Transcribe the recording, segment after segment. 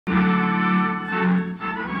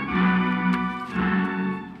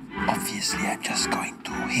Obviously, I'm just going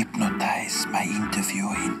to hypnotize my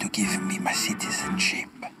interviewer into giving me my citizenship.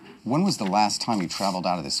 When was the last time you traveled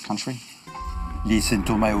out of this country? Listen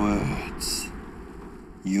to my words.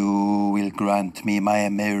 You will grant me my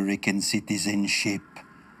American citizenship.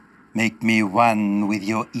 Make me one with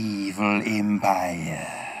your evil empire.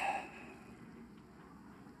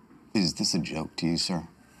 Is this a joke to you, sir?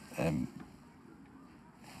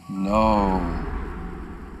 No.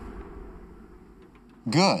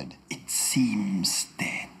 Good. It seems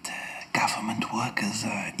that government workers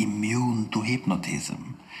are immune to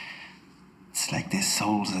hypnotism. It's like their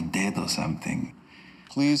souls are dead or something.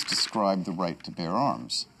 Please describe the right to bear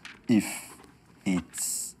arms. If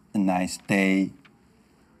it's a nice day,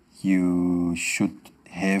 you should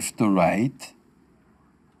have the right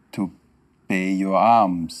to bear your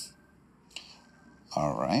arms.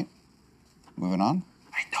 All right. Moving on.